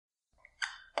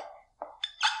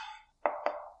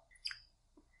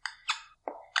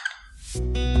We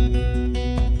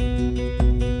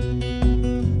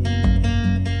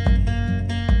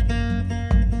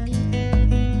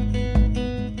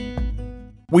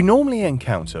normally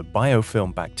encounter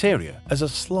biofilm bacteria as a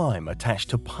slime attached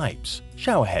to pipes,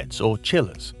 showerheads, or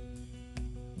chillers.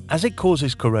 As it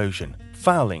causes corrosion,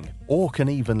 fouling, or can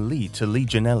even lead to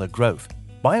Legionella growth,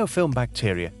 biofilm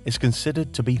bacteria is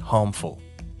considered to be harmful.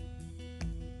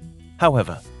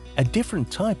 However, a different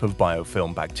type of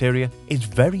biofilm bacteria is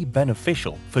very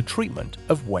beneficial for treatment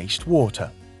of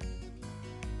wastewater.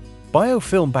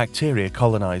 Biofilm bacteria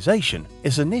colonization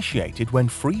is initiated when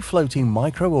free-floating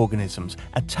microorganisms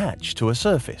attach to a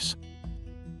surface.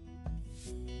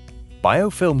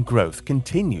 Biofilm growth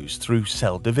continues through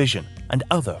cell division and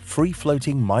other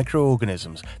free-floating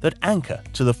microorganisms that anchor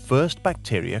to the first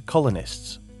bacteria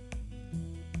colonists.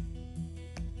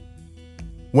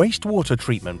 Wastewater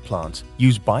treatment plants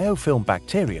use biofilm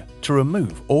bacteria to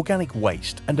remove organic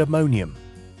waste and ammonium.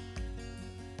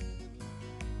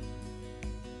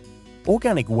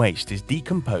 Organic waste is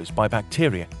decomposed by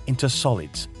bacteria into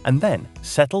solids and then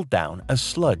settled down as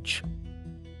sludge.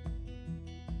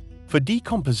 For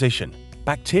decomposition,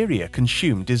 bacteria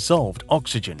consume dissolved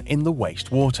oxygen in the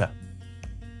wastewater.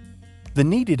 The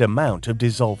needed amount of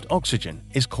dissolved oxygen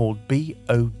is called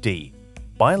BOD,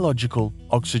 biological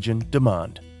oxygen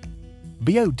demand.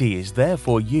 BOD is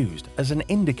therefore used as an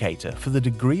indicator for the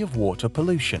degree of water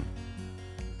pollution.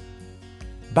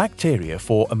 Bacteria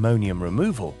for ammonium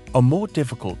removal are more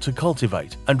difficult to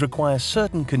cultivate and require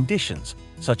certain conditions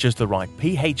such as the right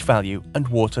pH value and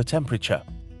water temperature.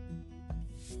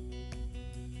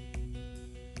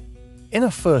 In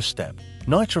a first step,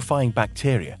 nitrifying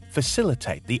bacteria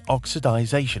facilitate the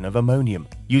oxidization of ammonium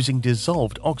using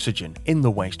dissolved oxygen in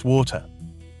the wastewater.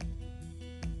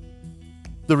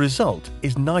 The result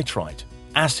is nitrite,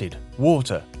 acid,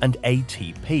 water, and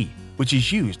ATP, which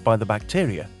is used by the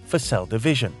bacteria for cell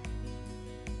division.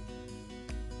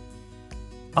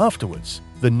 Afterwards,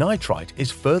 the nitrite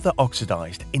is further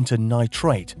oxidized into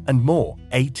nitrate and more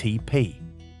ATP.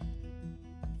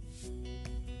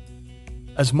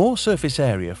 As more surface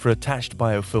area for attached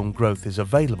biofilm growth is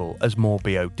available as more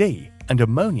BOD, and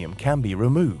ammonium can be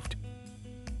removed.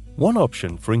 One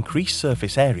option for increased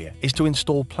surface area is to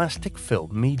install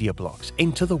plastic-filled media blocks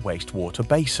into the wastewater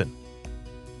basin.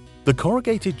 The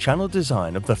corrugated channel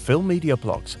design of the fill media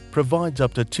blocks provides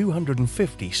up to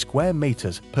 250 square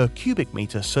meters per cubic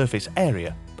meter surface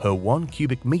area per 1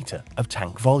 cubic meter of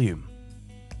tank volume.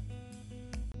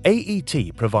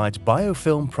 AET provides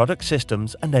biofilm product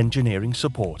systems and engineering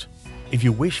support. If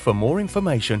you wish for more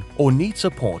information or need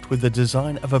support with the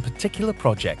design of a particular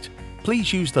project,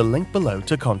 please use the link below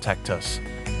to contact us.